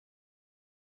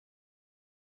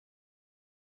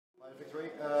Victory.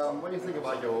 What do you think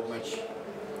about your match?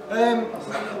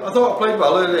 I thought I played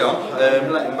well early on,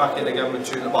 let him back in again with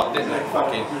 2 legs, well, didn't let him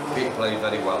back in, Peter played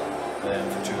very well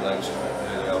for 2 legs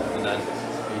early on, and then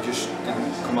he just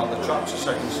didn't come out the traps the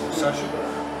second session,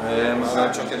 and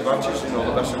I took advantage, the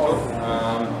best I could,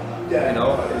 it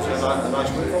was a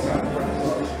nice win for me.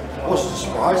 Was it a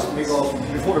surprise because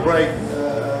before the break,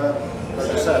 as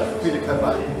I said, Peter came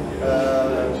back,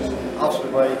 after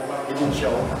the break he didn't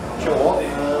show up,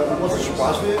 was it a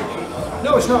surprise for you?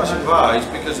 No, it's not a surprise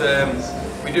because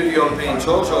we do the European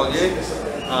tours all year,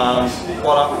 and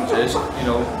what happens is,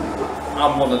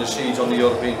 I'm one of the seeds on the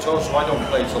European tour, so I don't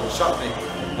play till the Saturday,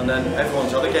 and then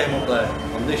everyone's had a game up there,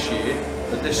 and this year,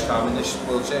 at this time in this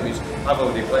World Series, I've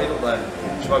already played up there,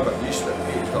 so I've got used to it.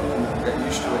 Peter's got to get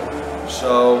used to it.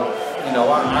 So, I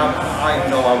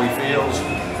know how he feels,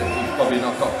 that he's probably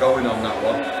not got going on that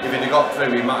one. If he'd have got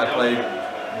through, he might have played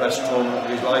best tournament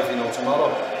of his life, tomorrow,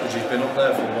 because he's been up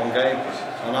there for 1 game,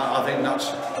 and I think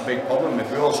that's a big problem. If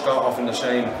we all start off in the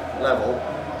same level,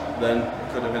 then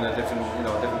it could have been a different,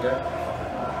 different game.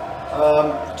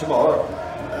 Tomorrow,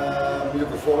 we're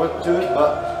looking forward to it,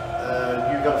 but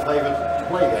you got a favourite to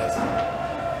play against?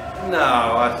 No,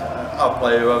 I'll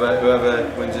play whoever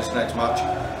wins this next match.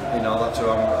 That's who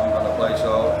I'm going to play.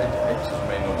 So it doesn't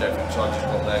make no difference. So I just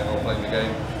go up there and go play the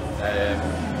game.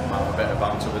 Have a bit of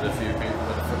banter with a few people,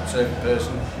 with a certain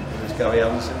person, with Gary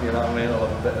Anderson, I'll have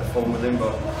a bit of fun with him,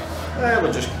 but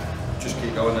we'll just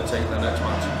keep going and take the next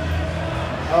match.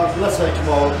 Let's say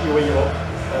tomorrow you win your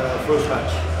first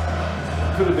match.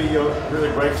 Could it be your really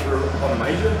breakthrough on a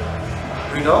major?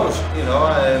 Who knows?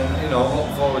 I'm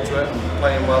looking forward to it and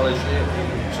playing well this year.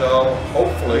 So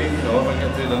hopefully, if I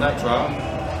get through the next round,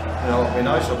 it'll be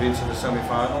nice. I'll be into the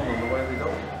semi-final and away we go.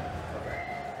 Okay.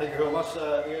 Thank you very much,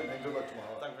 Ian, and good luck tomorrow.